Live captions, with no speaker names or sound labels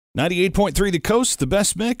98.3 The Coast, the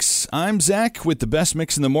best mix. I'm Zach with the best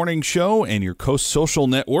mix in the morning show and your Coast Social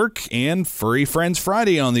Network and Furry Friends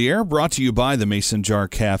Friday on the air, brought to you by the Mason Jar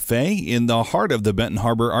Cafe in the heart of the Benton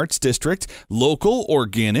Harbor Arts District. Local,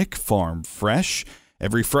 organic, farm fresh.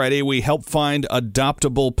 Every Friday, we help find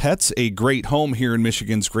adoptable pets a great home here in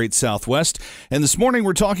Michigan's Great Southwest. And this morning,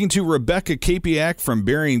 we're talking to Rebecca Kapiak from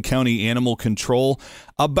Berrien County Animal Control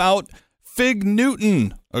about Fig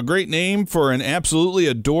Newton, a great name for an absolutely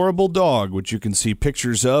adorable dog, which you can see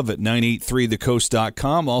pictures of at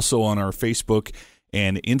 983thecoast.com, also on our Facebook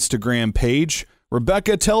and Instagram page.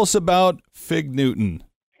 Rebecca, tell us about Fig Newton.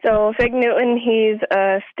 So Fig Newton, he's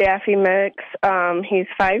a Staffy mix. He's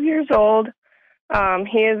 5 years old.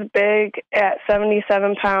 He is big at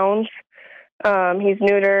 77 pounds. He's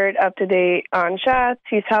neutered, up to date on shots.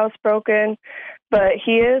 He's housebroken, but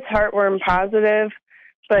he is heartworm positive.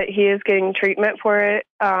 But he is getting treatment for it.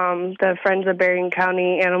 The Friends of Berrien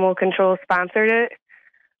County Animal Control sponsored it.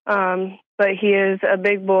 But he is a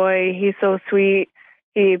big boy. He's so sweet.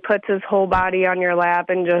 He puts his whole body on your lap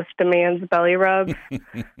and just demands belly rubs. He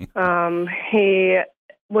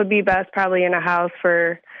would be best probably in a house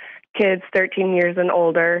for kids 13 years and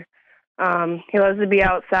older. He loves to be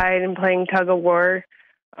outside and playing tug of war.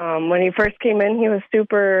 When he first came in, he was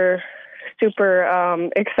super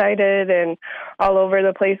excited and all over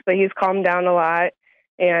the place, but he's calmed down a lot,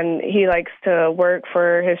 and he likes to work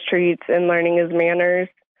for his treats and learning his manners.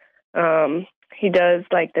 He does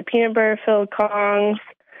like the peanut butter filled Kongs,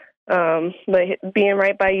 but being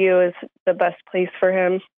right by you is the best place for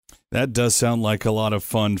him. That does sound like a lot of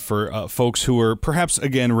fun for folks who are perhaps,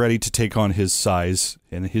 again, ready to take on his size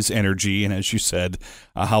and his energy, and as you said,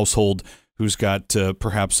 a household who's got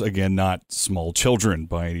perhaps, again, not small children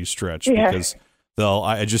by any stretch, because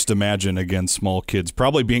I just imagine, again, small kids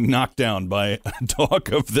probably being knocked down by a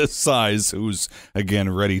dog of this size who's,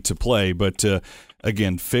 again, ready to play. But,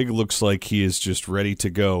 again, Fig looks like he is just ready to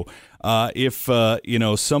go. If,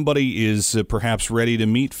 somebody is perhaps ready to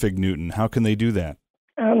meet Fig Newton, how can they do that?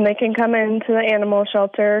 They can come into the animal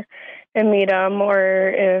shelter and meet him, or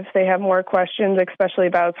if they have more questions, especially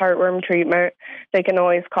about his heartworm treatment, they can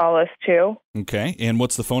always call us too. Okay, and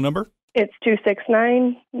what's the phone number? It's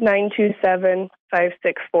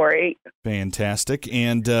 269-927-5648. Fantastic.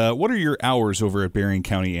 And what are your hours over at Berrien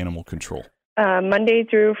County Animal Control? Monday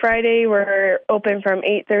through Friday, we're open from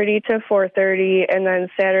 8:30 to 4:30, and then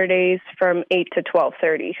Saturdays from 8 to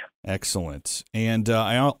 12:30. Excellent. And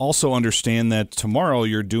I also understand that tomorrow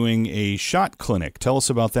you're doing a shot clinic. Tell us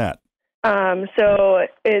about that. So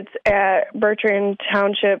it's at Berrien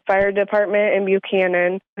Township Fire Department in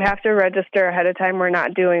Buchanan. You have to register ahead of time. We're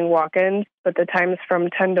not doing walk-ins, but the time's from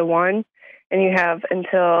 10 to 1, and you have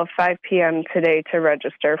until 5 p.m. today to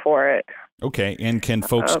register for it. Okay, and can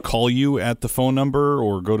folks call you at the phone number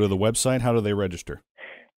or go to the website? How do they register?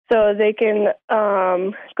 So they can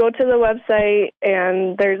go to the website,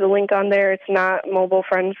 and there's a link on there. It's not mobile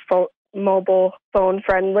phone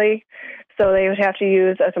friendly, so they would have to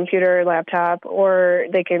use a computer or laptop, or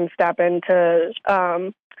they can stop into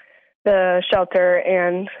the shelter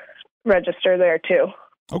and register there too.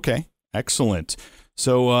 Okay, excellent.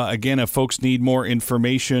 So, again, if folks need more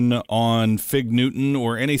information on Fig Newton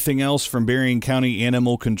or anything else from Berrien County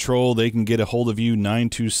Animal Control, they can get a hold of you,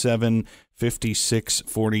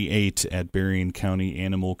 927-5648 at Berrien County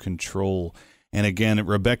Animal Control. And again,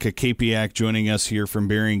 Rebecca Kapiak joining us here from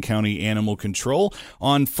Berrien County Animal Control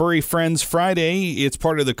on Furry Friends Friday. It's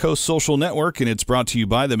part of the Coast Social Network, and it's brought to you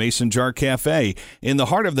by the Mason Jar Cafe in the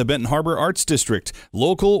heart of the Benton Harbor Arts District.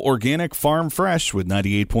 Local, organic, farm fresh with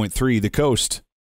 98.3 The Coast.